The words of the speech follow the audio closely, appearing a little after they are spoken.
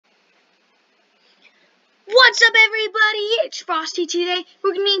What's up, everybody? It's Frosty. Today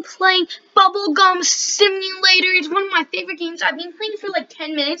we're going to be playing BubbleGum Simulator. It's one of my favorite games. I've been playing for like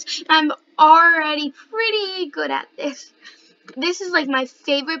 10 minutes. I'm already pretty good at this. This is like my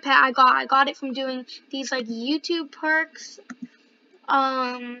favorite pet I got. I got it from doing these like YouTube perks.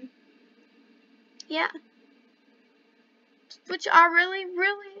 Yeah. Which I really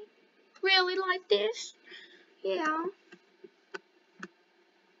like this. Yeah.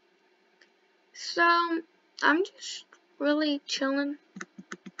 So, I'm just really chilling.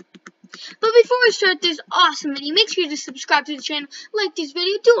 But before we start this awesome video, make sure to subscribe to the channel, like this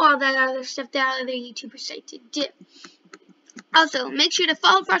video, do all that other stuff that other YouTubers say to do. Also, make sure to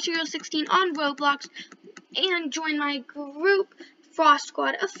follow FrostGirl16 on Roblox and join my group, Frost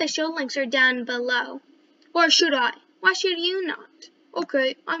Squad Official. Links are down below. Or should I? Why should you not?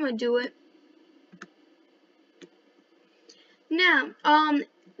 Okay, I'm gonna do it. Now,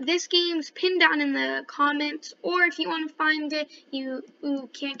 this game's pinned down in the comments, or if you want to find it, you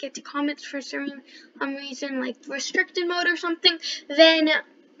can't get to comments for some reason, like restricted mode or something, then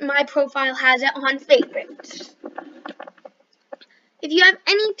my profile has it on favorites. If you have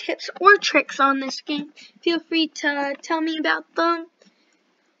any tips or tricks on this game, feel free to tell me about them.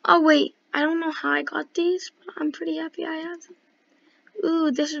 Oh wait, I don't know how I got these, but I'm pretty happy I have them.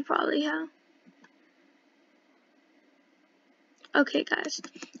 Ooh, this is probably how. Okay, guys,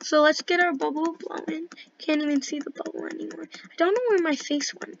 so let's get our bubble blowing. Can't even see the bubble anymore. I don't know where my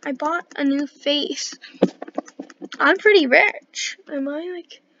face went. I bought a new face. I'm pretty rich. Am I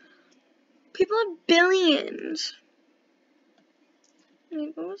like... People have billions. I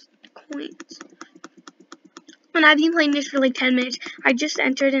mean, what was the coins? And I've been playing this for like 10 minutes. I just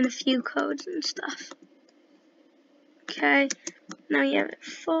entered in a few codes and stuff. Okay, now you have it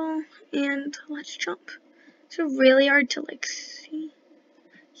full, and let's jump. It's really hard to like see.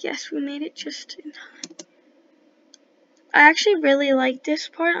 Yes, we made it just in time. I actually really like this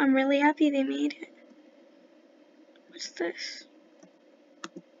part. I'm really happy they made it. What's this?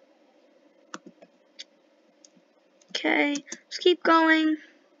 Okay, let's keep going.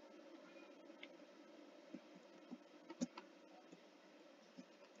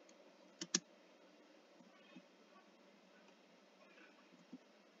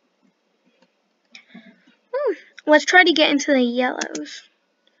 Let's try to get into the yellows.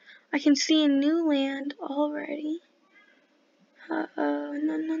 I can see a new land already. Uh-oh,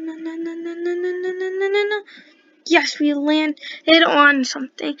 no. Yes, we landed on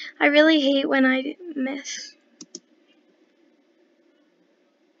something. I really hate when I miss.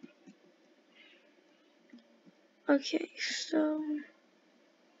 Okay, so...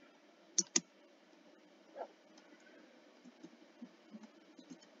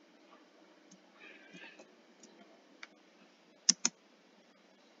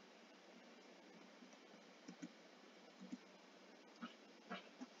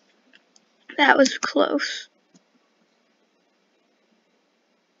 That was close.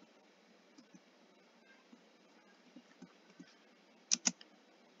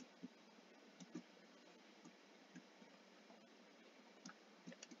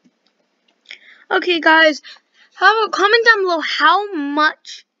 Okay, guys, comment down below how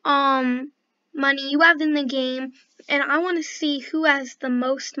much money you have in the game, and I want to see who has the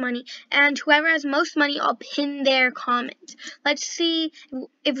most money. And whoever has most money, I'll pin their comment. Let's see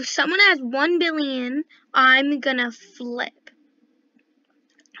if someone has 1 billion. I'm gonna flip.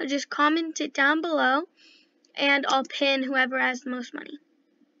 I'll just comment it down below, and I'll pin whoever has the most money.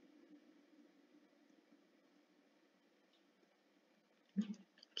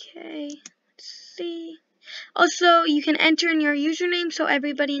 Okay, let's see. Also, you can enter in your username so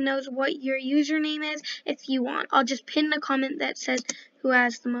everybody knows what your username is if you want. I'll just pin the comment that says who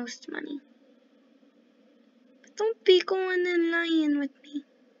has the most money. But don't be going and lying with me.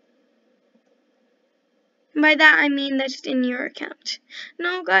 And by that, I mean that's in your account.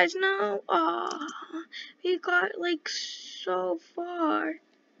 No, guys, no. Aw, we got like so far.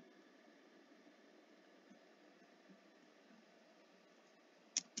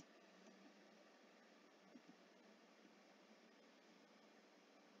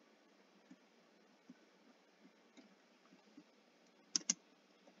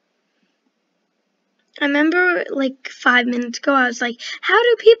 I remember like 5 minutes ago, I was like, how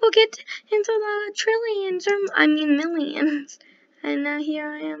do people get into the trillions or, I mean, millions? And now here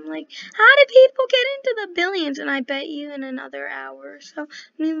I am like, how do people get into the billions? And I bet you in another hour or so. I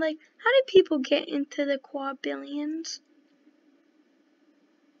mean, like, how do people get into the quadrillions?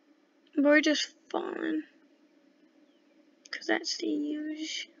 We're just falling. Because that's the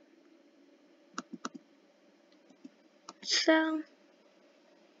use. So,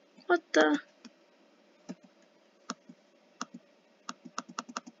 what the?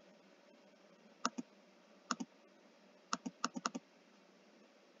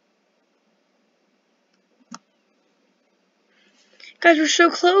 Guys, we're so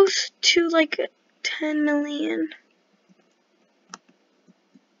close to like 10 million.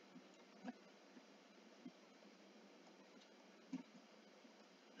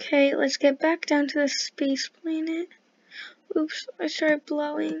 Okay, let's get back down to the space planet. Oops, I started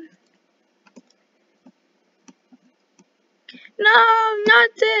blowing. No, not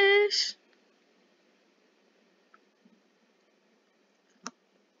this.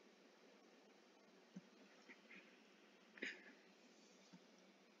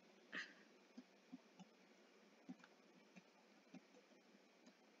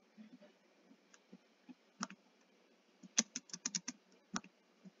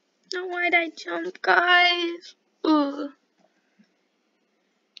 No, why'd I jump, guys? Ugh.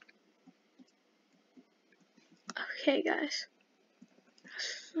 Okay, guys.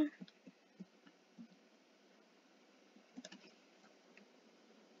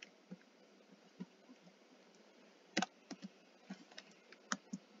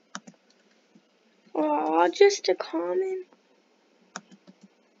 Aw, just a common.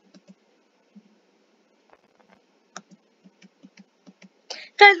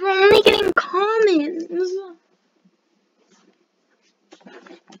 Guys, we're only getting commons.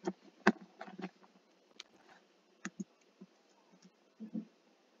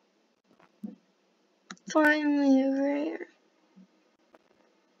 Finally, a rare.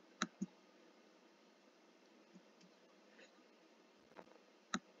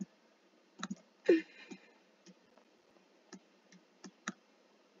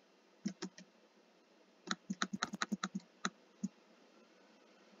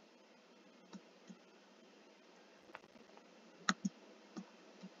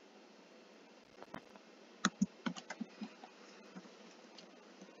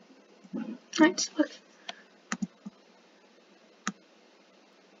 Let's look.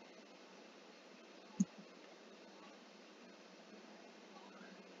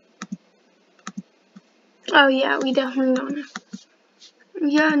 Oh yeah, we definitely don't.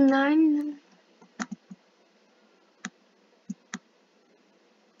 Yeah, 9.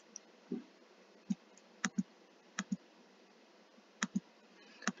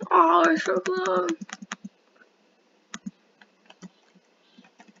 Oh, we're so close.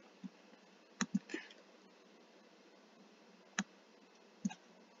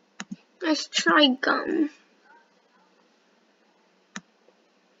 Let's try gum.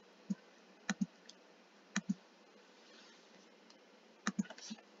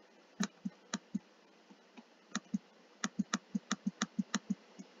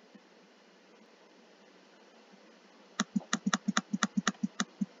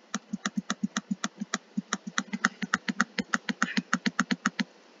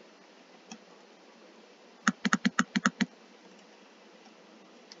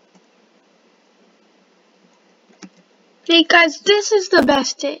 Hey guys, this is the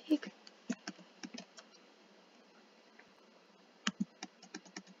best egg.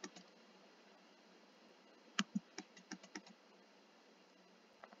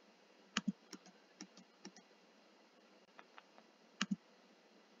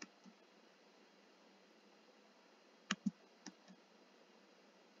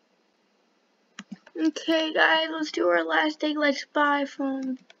 Okay guys, let's do our last egg. Let's buy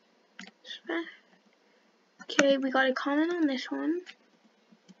from... Okay, we got a comment on this one.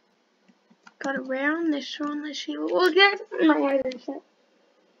 Got a rare on this one. Let's see what we'll get. My eyes are set.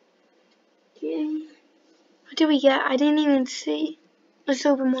 Okay. What did we get? I didn't even see. Let's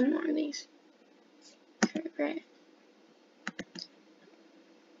open one more of these. Okay, great.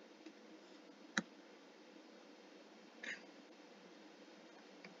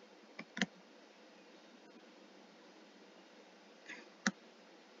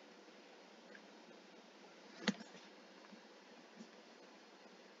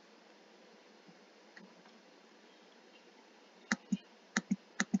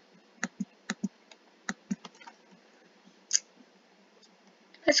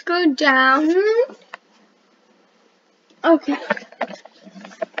 Let's go down. Okay.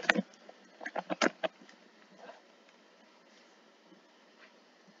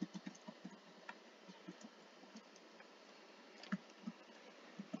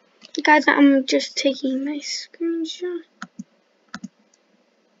 Guys, I'm just taking my screenshot.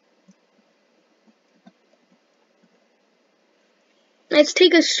 Let's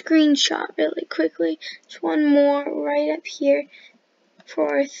take a screenshot really quickly. Just one more right up here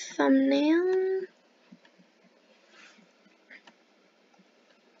for a thumbnail.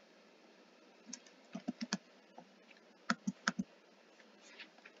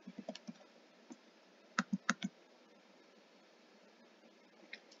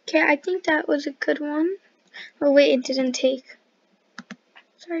 Okay, I think that was a good one. Oh wait, it didn't take.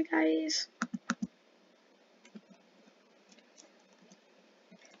 Sorry, guys.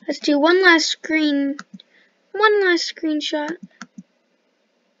 Let's do one last screenshot.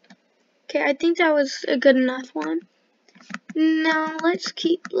 Okay, I think that was a good enough one. Now let's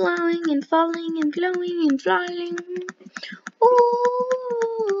keep blowing and falling and blowing and flying. Ooh.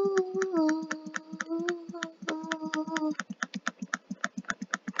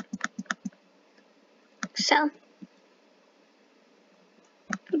 So,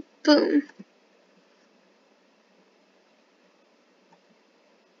 boom.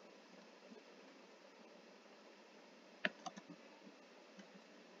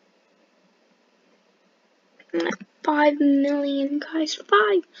 I'm at 5 million, guys. 5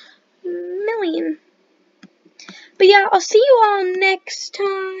 million. But yeah, I'll see you all next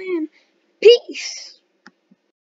time. Peace.